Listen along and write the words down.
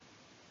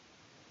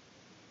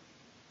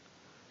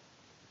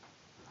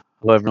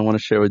Hello, everyone. I want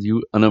to share with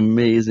you an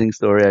amazing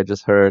story I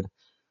just heard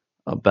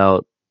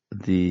about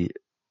the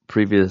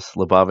previous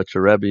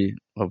Lubavitcher Rebbe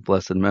of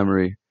blessed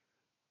memory,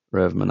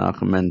 Rev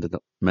Menachem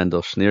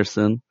Mendel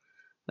Schneerson.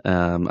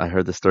 I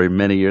heard this story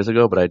many years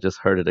ago, but I just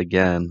heard it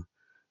again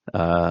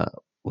uh,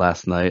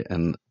 last night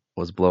and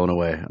was blown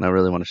away. And I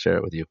really want to share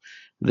it with you.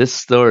 This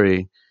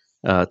story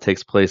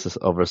takes place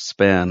over a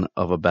span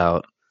of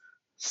about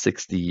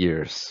 60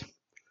 years.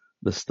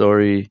 The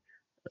story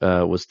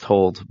was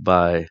told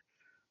by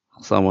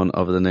someone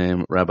of the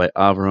name Rabbi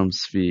Avram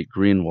Tzvi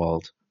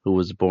Greenwald, who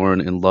was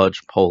born in Lodz,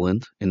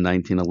 Poland in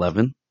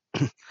 1911,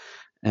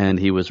 and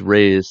he was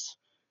raised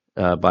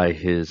by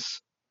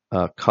his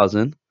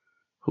cousin,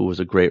 who was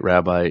a great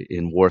rabbi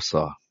in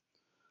Warsaw.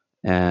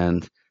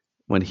 And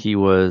when he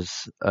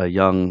was a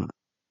young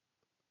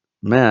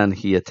man,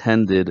 he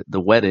attended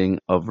the wedding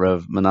of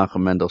Rev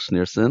Menachem Mendel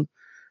Schneerson,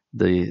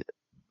 the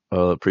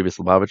previous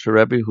Lubavitcher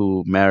Rebbe,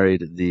 who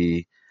married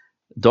the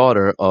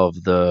daughter of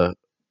the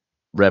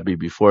Rebbe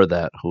before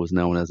that, who was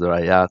known as the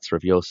Rayatz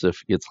Rav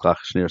Yosef Yitzchak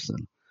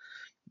Schneerson.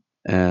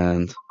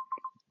 And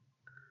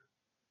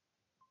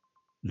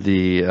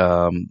the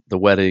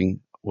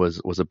wedding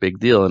was a big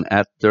deal. And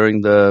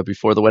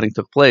before the wedding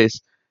took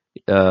place,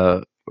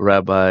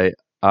 Rabbi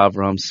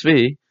Avram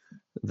Tzvi,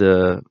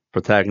 the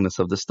protagonist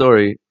of the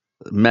story,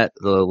 met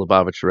the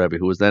Lubavitcher Rebbe,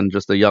 who was then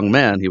just a young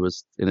man. He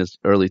was in his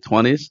early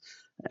 20s,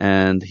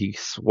 and he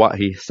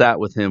sat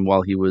with him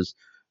while he was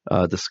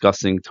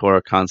discussing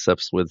Torah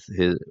concepts with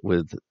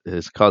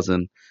his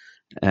cousin.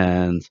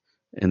 And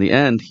in the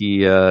end,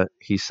 he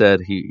said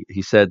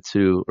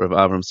to Rav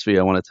Avram Tzvi,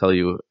 "I want to tell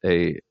you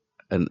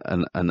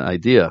an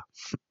idea."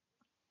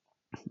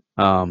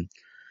 Um,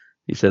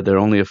 he said there are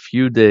only a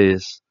few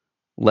days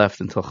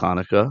left until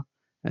Chanukah,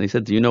 and he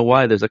said, "Do you know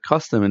why? There's a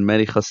custom in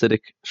many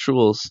Hasidic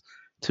shuls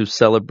to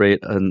celebrate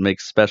and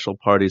make special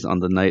parties on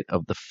the night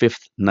of the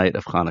fifth night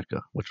of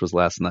Chanukah, which was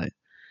last night."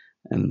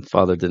 And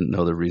Father didn't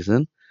know the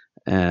reason,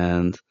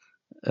 and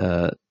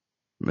uh,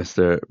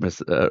 Mr.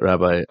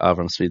 Rabbi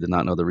Avram Tzvi did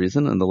not know the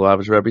reason, and the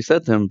Lubavitcher Rebbe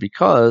said to him,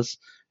 because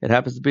it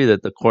happens to be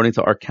that according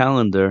to our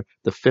calendar,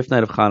 the fifth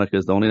night of Hanukkah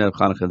is the only night of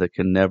Hanukkah that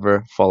can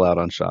never fall out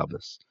on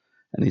Shabbos.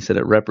 And he said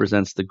it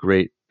represents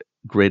the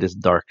greatest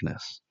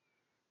darkness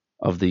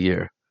of the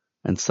year,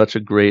 and such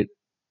a great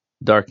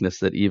darkness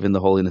that even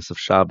the holiness of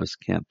Shabbos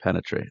can't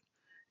penetrate.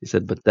 He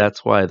said, but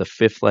that's why the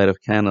fifth light of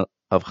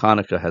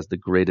Hanukkah has the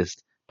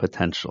greatest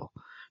potential,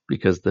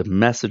 because the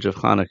message of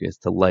Hanukkah is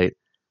to light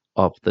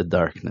up the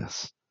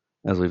darkness,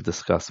 as we've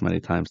discussed many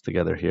times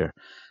together here.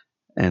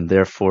 And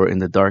therefore, in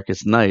the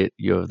darkest night,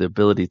 you have the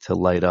ability to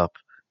light up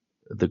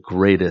the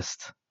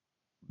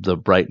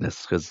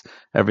brightness, because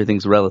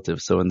everything's relative.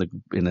 So in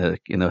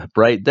a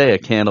bright day, a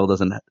candle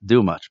doesn't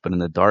do much, but in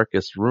the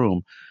darkest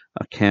room,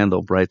 a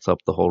candle brights up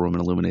the whole room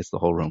and illuminates the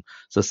whole room.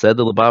 So said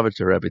the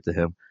Lubavitcher Rebbe to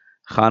him,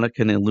 Chanukah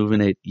can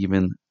illuminate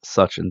even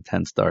such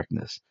intense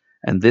darkness.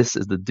 And this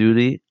is the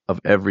duty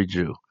of every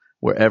Jew,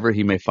 wherever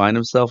he may find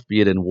himself,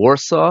 be it in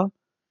Warsaw,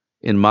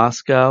 in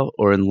Moscow,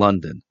 or in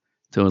London,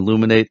 to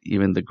illuminate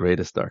even the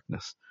greatest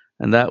darkness.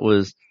 And that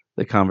was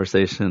the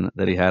conversation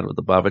that he had with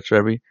the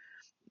Lubavitcher Rebbe.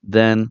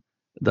 Then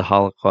the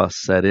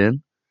Holocaust set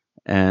in,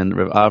 and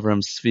Rav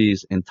Avram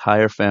Tzvi's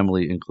entire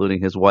family,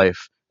 including his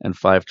wife and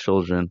 5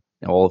 children,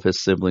 all of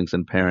his siblings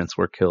and parents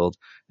were killed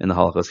in the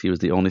Holocaust. He was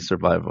the only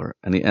survivor,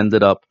 and he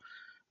ended up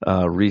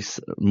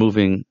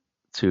moving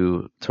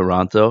to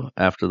Toronto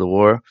after the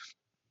war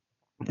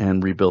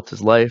and rebuilt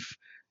his life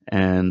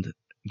and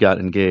got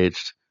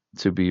engaged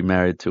to be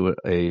married to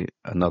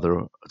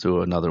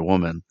another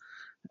woman.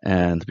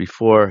 And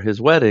before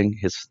his wedding,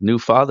 his new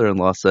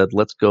father-in-law said,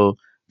 "Let's go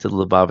to the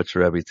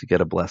Lubavitcher Rebbe to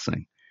get a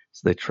blessing."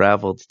 So they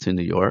traveled to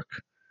New York,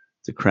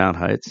 to Crown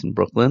Heights in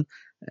Brooklyn,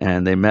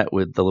 and they met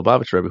with the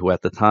Lubavitcher Rebbe, who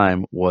at the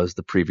time was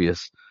the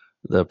previous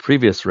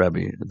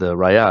Rebbe, the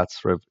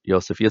Rayatz, Rav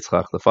Yosef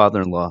Yitzchak, the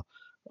father-in-law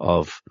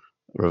of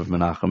Rav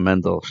Menachem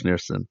Mendel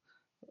Schneerson,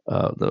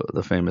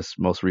 the famous,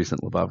 most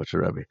recent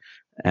Lubavitcher Rebbe.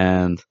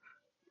 And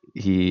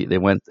they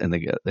went and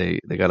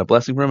they got a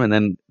blessing from him, and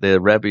then the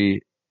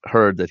Rebbe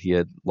heard that he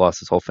had lost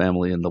his whole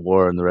family in the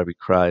war, and the Rebbe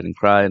cried and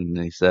cried, and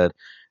he said,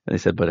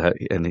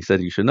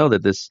 you should know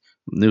that this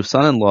new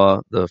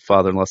son-in-law, the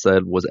father-in-law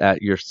said, was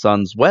at your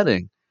son's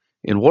wedding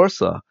in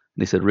Warsaw. And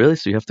he said, really?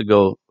 So you have to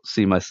go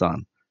see my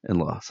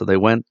son-in-law. So they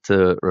went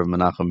to Rav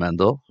Menachem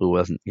Mendel, who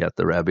wasn't yet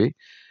the Rebbe,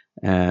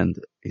 and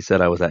he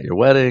said, I was at your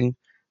wedding,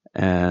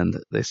 and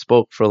they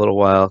spoke for a little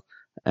while,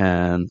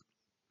 and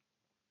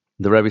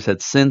the Rebbe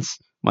said, since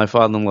my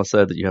father-in-law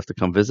said that you have to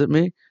come visit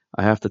me,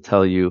 I have to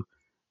tell you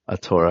a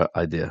Torah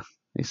idea.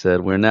 He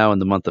said, we're now in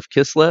the month of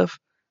Kislev,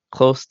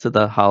 close to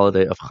the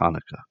holiday of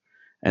Hanukkah.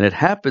 And it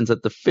happens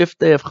that the 5th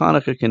day of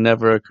Hanukkah can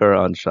never occur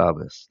on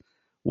Shabbos.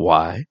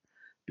 Why?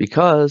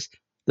 Because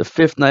the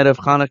 5th night of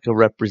Hanukkah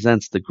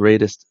represents the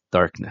greatest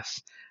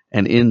darkness.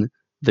 And in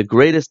the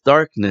greatest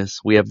darkness,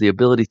 we have the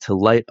ability to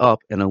light up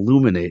and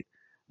illuminate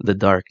the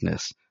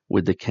darkness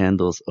with the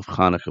candles of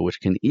Hanukkah,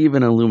 which can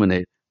even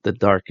illuminate the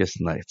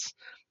darkest nights.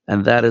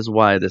 And that is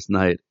why this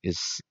night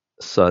is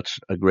such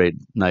a great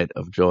night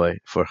of joy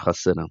for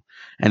Hasidim.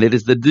 And it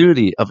is the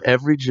duty of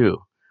every Jew,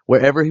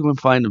 wherever he would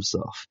find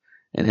himself,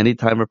 in any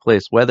time or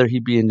place, whether he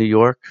be in New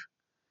York,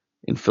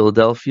 in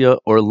Philadelphia,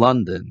 or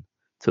London,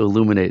 to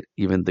illuminate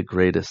even the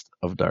greatest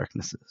of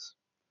darknesses.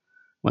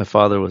 My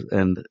father was,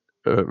 and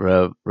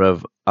Rev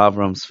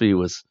Avram Svi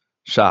was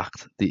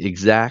shocked. The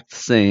exact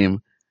same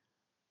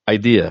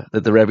idea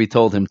that the Rebbe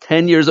told him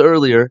 10 years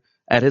earlier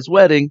at his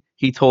wedding,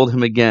 he told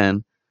him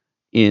again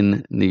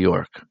in New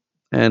York.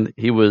 And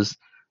he was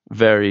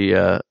very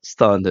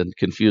stunned and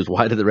confused.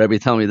 Why did the Rebbe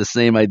tell me the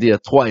same idea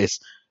twice,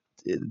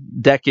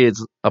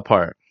 decades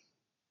apart?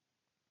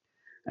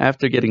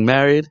 After getting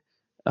married,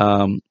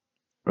 Rav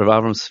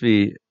Avram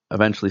Svi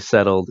eventually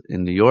settled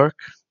in New York,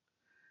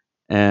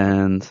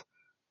 and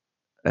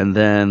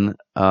then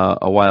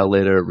a while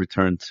later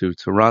returned to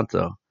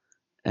Toronto.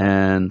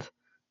 And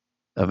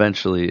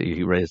eventually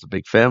he raised a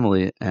big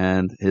family,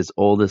 and his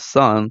oldest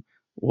son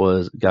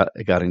got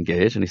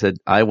engaged, and he said,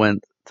 I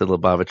went to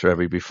Lubavitcher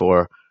Rebbe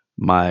before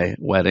my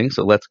wedding,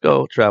 so let's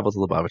go travel to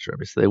Lubavitcher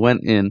Rebbe. So they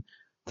went in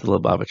to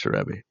Lubavitcher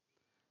Rebbe,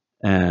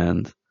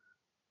 and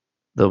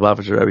the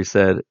Lubavitcher Rebbe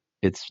said,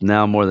 it's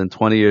now more than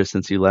 20 years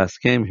since you last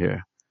came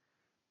here.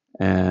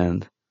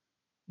 And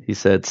he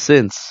said,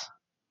 since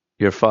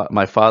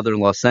my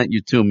father-in-law sent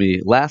you to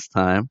me last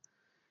time,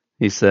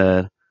 he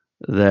said,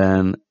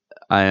 then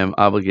I am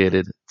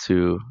obligated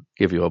to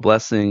give you a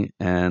blessing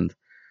and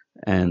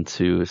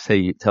to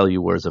tell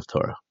you words of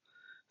Torah.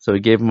 So he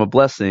gave him a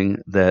blessing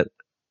that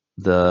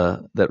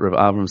Rav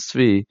Avram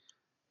Tzvi,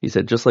 he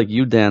said, just like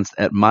you danced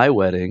at my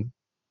wedding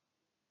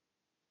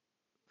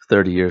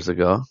 30 years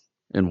ago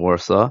in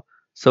Warsaw,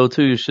 so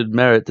too you should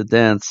merit to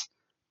dance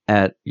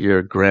at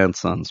your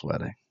grandson's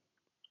wedding.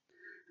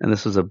 And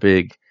this was a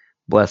big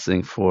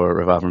blessing for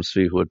Rav Avram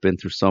Tzvi, who had been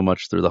through so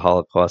much through the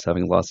Holocaust,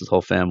 having lost his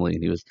whole family,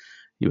 and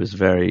he was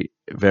very,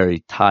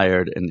 very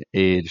tired and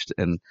aged,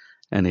 and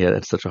he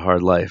had such a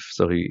hard life.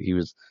 So he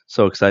was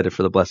so excited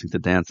for the blessing to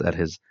dance at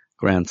his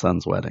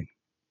grandson's wedding.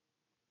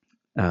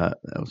 That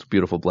was a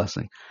beautiful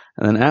blessing.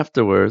 And then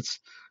afterwards,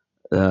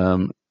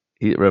 Rav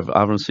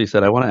Avram Tzvi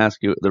said, I want to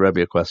ask you, the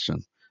Rebbe, a question.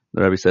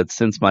 The Rebbe said,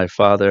 since my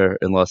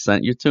father-in-law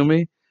sent you to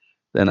me,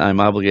 then I'm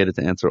obligated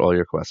to answer all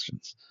your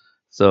questions.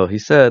 So he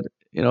said,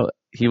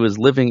 he was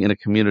living in a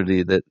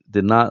community that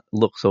did not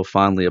look so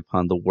fondly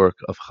upon the work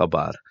of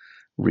Chabad,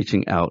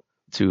 reaching out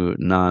to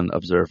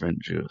non-observant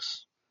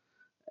Jews.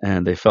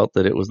 And they felt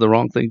that it was the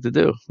wrong thing to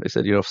do. They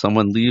said, if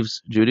someone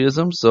leaves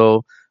Judaism,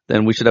 so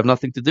then we should have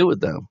nothing to do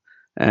with them.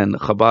 And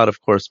Chabad,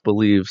 of course,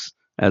 believes,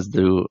 as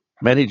do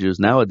many Jews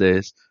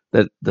nowadays,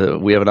 that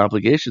we have an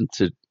obligation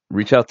to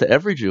reach out to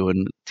every Jew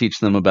and teach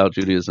them about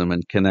Judaism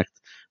and connect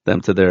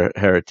them to their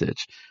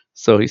heritage.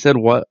 So he said,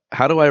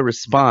 how do I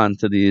respond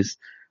to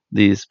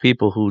these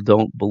people who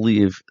don't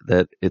believe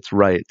that it's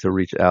right to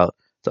reach out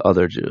to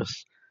other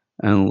Jews?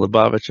 And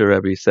Lubavitcher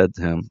Rebbe said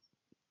to him,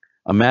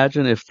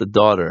 imagine if the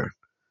daughter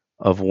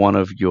of one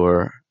of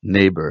your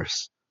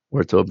neighbors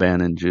were to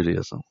abandon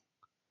Judaism.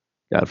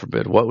 God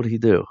forbid. What would he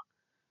do?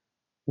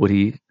 Would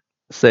he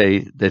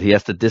say that he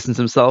has to distance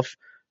himself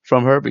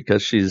from her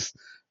because she's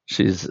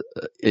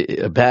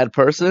a bad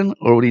person?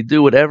 Or would he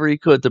do whatever he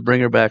could to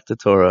bring her back to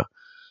Torah?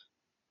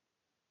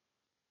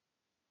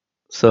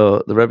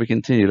 So the Rebbe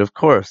continued, of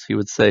course, he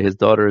would say his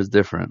daughter is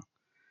different,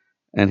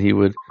 and he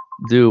would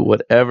do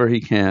whatever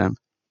he can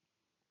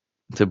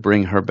to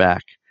bring her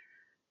back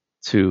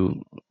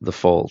to the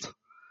fold.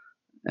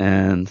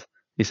 And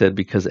he said,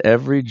 because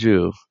every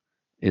Jew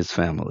is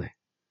family.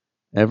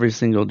 Every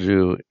single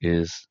Jew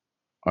is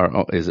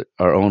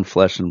our own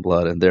flesh and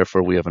blood, and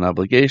therefore we have an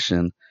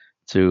obligation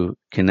to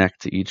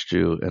connect to each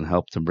Jew and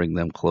help to bring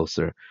them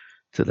closer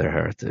to their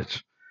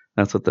heritage.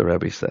 That's what the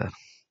Rebbe said.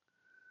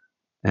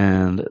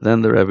 And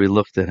then the Rebbe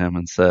looked at him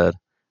and said,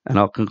 and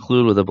I'll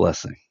conclude with a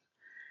blessing.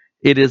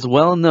 It is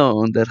well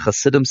known that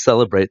Hasidim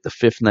celebrate the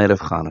fifth night of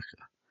Chanukah.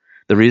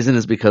 The reason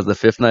is because the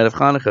fifth night of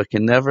Chanukah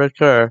can never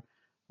occur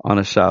on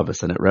a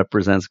Shabbos, and it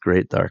represents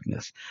great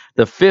darkness.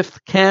 The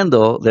fifth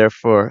candle,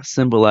 therefore,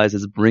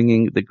 symbolizes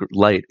bringing the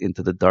light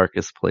into the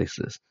darkest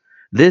places.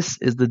 This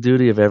is the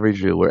duty of every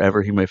Jew,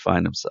 wherever he may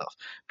find himself,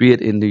 be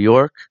it in New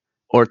York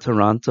or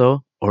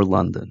Toronto or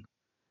London.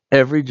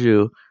 Every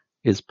Jew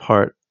is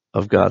part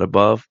of God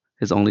above,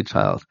 his only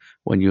child.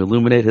 When you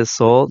illuminate his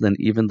soul, then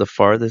even the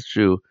farthest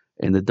Jew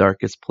in the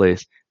darkest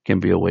place can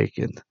be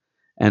awakened.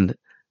 And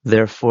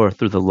therefore,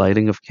 through the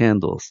lighting of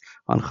candles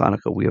on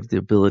Chanukah, we have the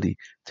ability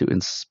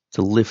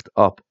to lift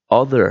up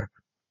other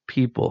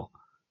people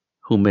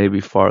who may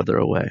be farther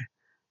away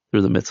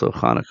through the mitzvah of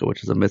Chanukah,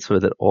 which is a mitzvah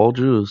that all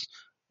Jews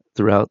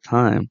throughout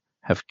time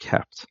have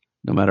kept.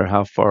 No matter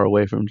how far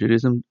away from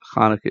Judaism,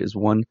 Chanukah is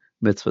one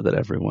mitzvah that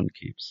everyone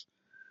keeps.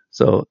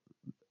 So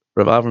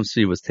Rav Avram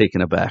Tzvi was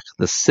taken aback.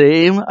 The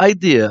same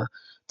idea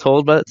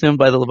told to him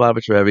by the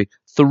Lubavitcher Rebbe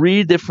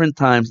 3 different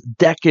times,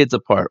 decades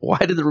apart. Why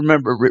did the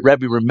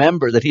Rebbe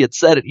remember that he had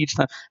said it each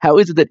time? How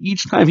is it that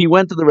each time he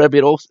went to the Rebbe,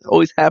 it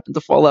always happened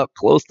to fall out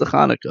close to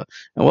Chanukah?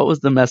 And what was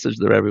the message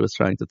the Rebbe was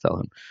trying to tell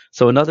him?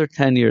 So another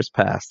 10 years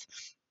passed.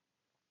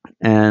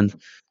 And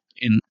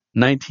in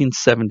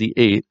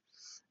 1978,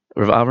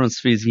 Rav Avram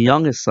Tzvi's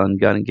youngest son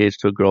got engaged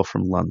to a girl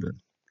from London.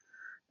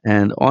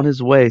 And on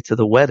his way to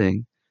the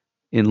wedding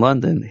in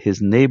London,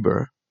 his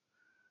neighbor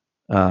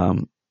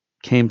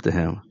came to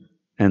him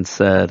and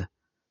said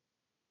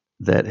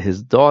that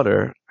his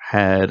daughter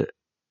had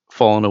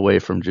fallen away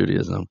from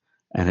Judaism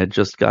and had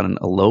just gotten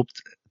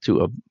eloped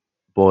to a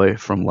boy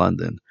from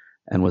London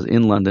and was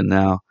in London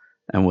now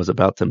and was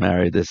about to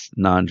marry this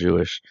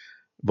non-Jewish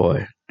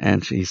boy.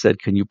 And he said,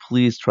 can you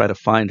please try to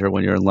find her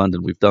when you're in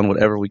London? We've done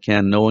whatever we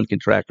can. No one can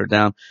track her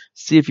down.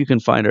 See if you can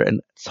find her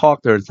and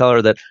talk to her and tell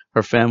her that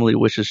her family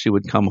wishes she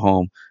would come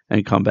home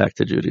and come back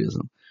to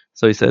Judaism.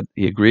 So he said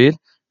he agreed.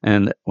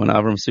 And when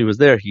Avram Tzvi was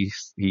there,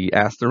 he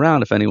asked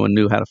around if anyone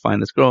knew how to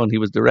find this girl, and he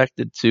was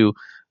directed to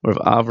Rav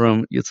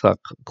Avram Yitzhak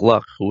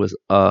Gluck, who was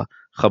a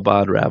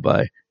Chabad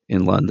rabbi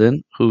in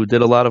London, who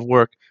did a lot of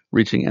work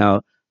reaching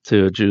out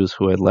to Jews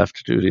who had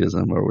left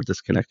Judaism or were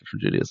disconnected from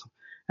Judaism.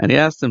 And he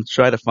asked him to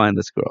try to find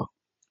this girl.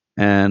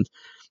 And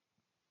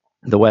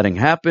the wedding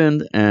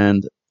happened,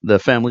 and the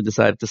family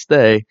decided to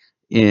stay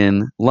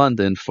in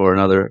London for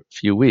another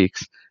few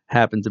weeks.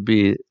 Happened to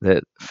be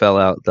that fell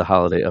out the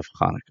holiday of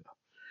Chanukah.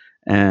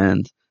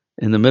 And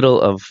in the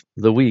middle of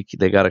the week,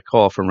 they got a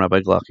call from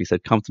Rabbi Gluck. He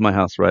said, come to my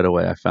house right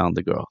away. I found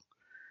the girl.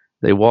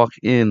 They walk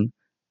in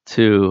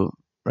to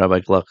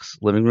Rabbi Gluck's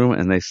living room,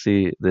 and they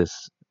see this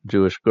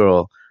Jewish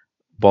girl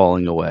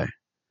bawling away,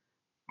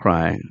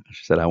 crying.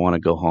 She said, I want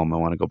to go home. I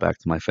want to go back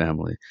to my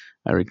family.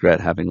 I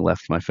regret having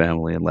left my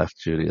family and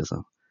left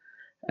Judaism.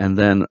 And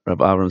then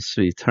Rabbi Avram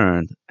Tzvi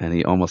turned, and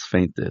he almost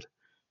fainted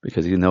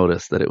because he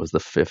noticed that it was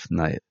the fifth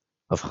night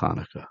of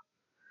Chanukah.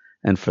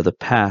 And for the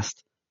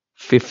past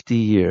 50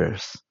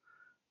 years,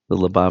 the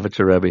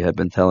Lubavitcher Rebbe had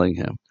been telling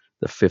him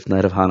the fifth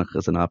night of Hanukkah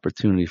is an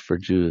opportunity for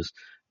Jews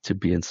to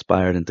be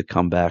inspired and to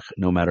come back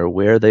no matter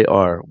where they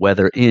are,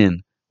 whether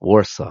in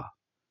Warsaw,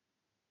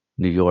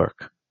 New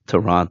York,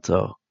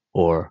 Toronto,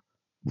 or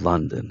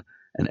London.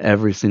 And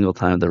every single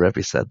time the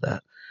Rebbe said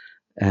that.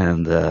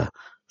 And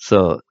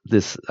so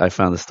I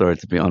found the story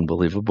to be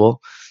unbelievable.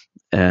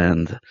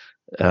 And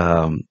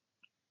the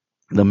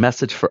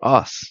message for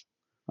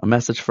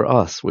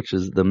us, which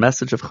is the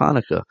message of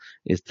Hanukkah,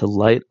 is to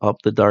light up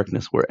the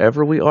darkness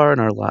wherever we are in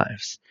our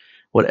lives.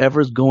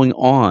 Whatever's going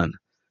on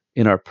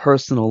in our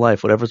personal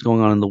life, whatever's going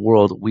on in the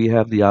world, we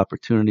have the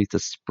opportunity to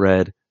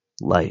spread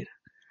light,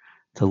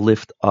 to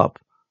lift up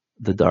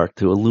the dark,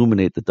 to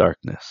illuminate the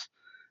darkness.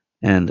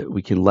 And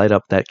we can light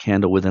up that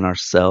candle within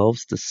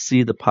ourselves to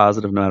see the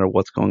positive no matter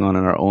what's going on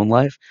in our own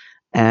life,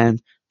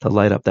 and to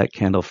light up that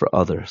candle for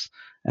others.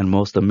 And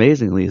most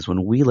amazingly is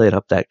when we light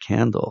up that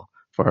candle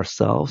for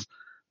ourselves,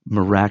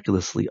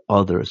 miraculously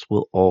others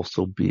will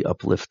also be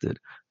uplifted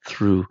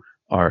through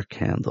our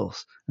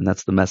candles. And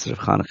that's the message of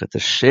Hanukkah, to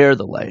share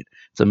the light.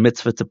 It's a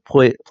mitzvah to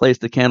place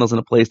the candles in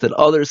a place that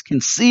others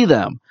can see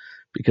them,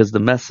 because the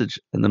message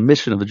and the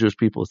mission of the Jewish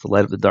people is to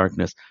light up the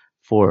darkness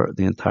for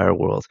the entire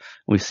world.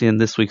 We see in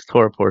this week's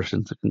Torah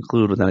portion, to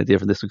conclude with an idea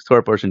for this week's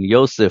Torah portion,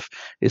 Yosef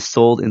is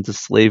sold into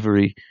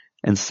slavery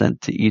and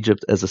sent to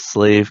Egypt as a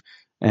slave,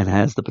 and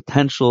has the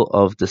potential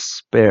of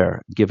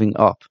despair, giving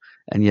up.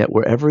 And yet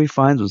wherever he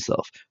finds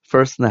himself,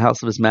 first in the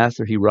house of his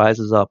master, he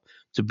rises up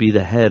to be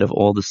the head of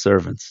all the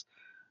servants.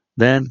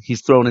 Then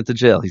he's thrown into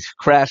jail. He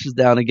crashes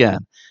down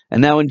again.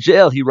 And now in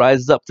jail, he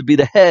rises up to be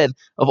the head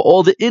of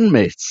all the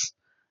inmates.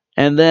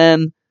 And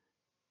then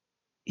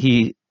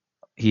he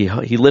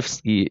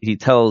interprets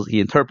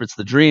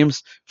the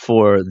dreams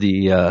for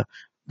the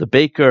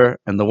baker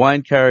and the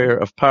wine carrier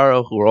of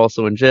Paro, who are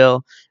also in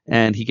jail.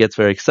 And he gets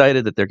very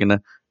excited that they're going to,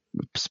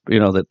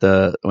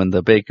 when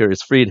the baker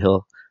is freed,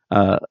 he'll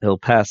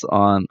pass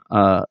on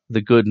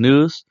the good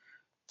news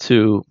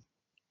to.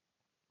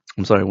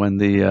 I'm sorry, when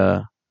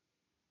the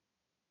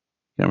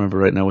can't remember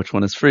right now which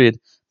one is freed.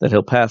 That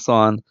he'll pass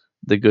on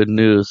the good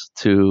news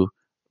to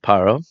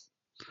Paro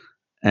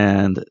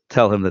and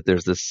tell him that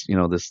there's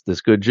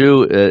this good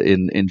Jew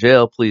in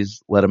jail.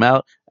 Please let him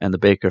out. And the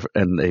baker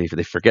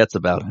they forgets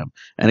about him.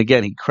 And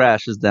again, he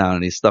crashes down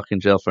and he's stuck in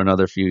jail for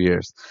another few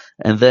years.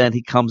 And then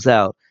he comes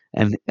out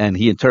and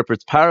he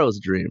interprets Paro's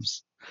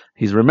dreams.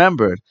 He's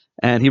remembered,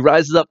 and he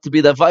rises up to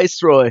be the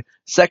viceroy,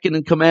 second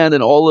in command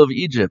in all of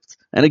Egypt.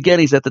 And again,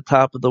 he's at the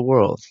top of the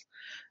world.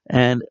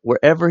 And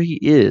wherever he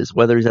is,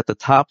 whether he's at the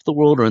top of the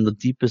world or in the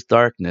deepest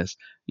darkness,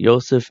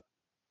 Yosef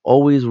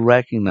always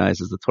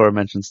recognizes, the Torah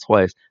mentions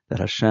twice, that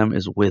Hashem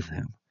is with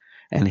him.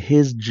 And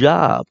his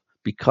job,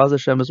 because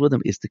Hashem is with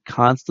him, is to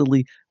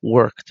constantly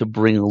work to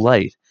bring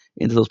light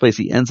into those places.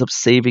 He ends up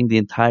saving the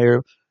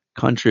entire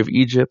country of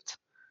Egypt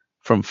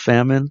from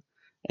famine,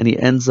 and he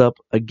ends up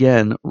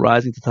again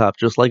rising to the top,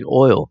 just like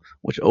oil,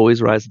 which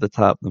always rises to the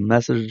top. The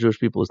message of the Jewish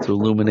people is to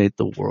illuminate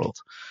the world.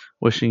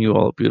 Wishing you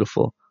all a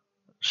beautiful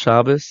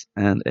Shabbos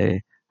and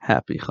a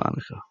happy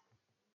Chanukah.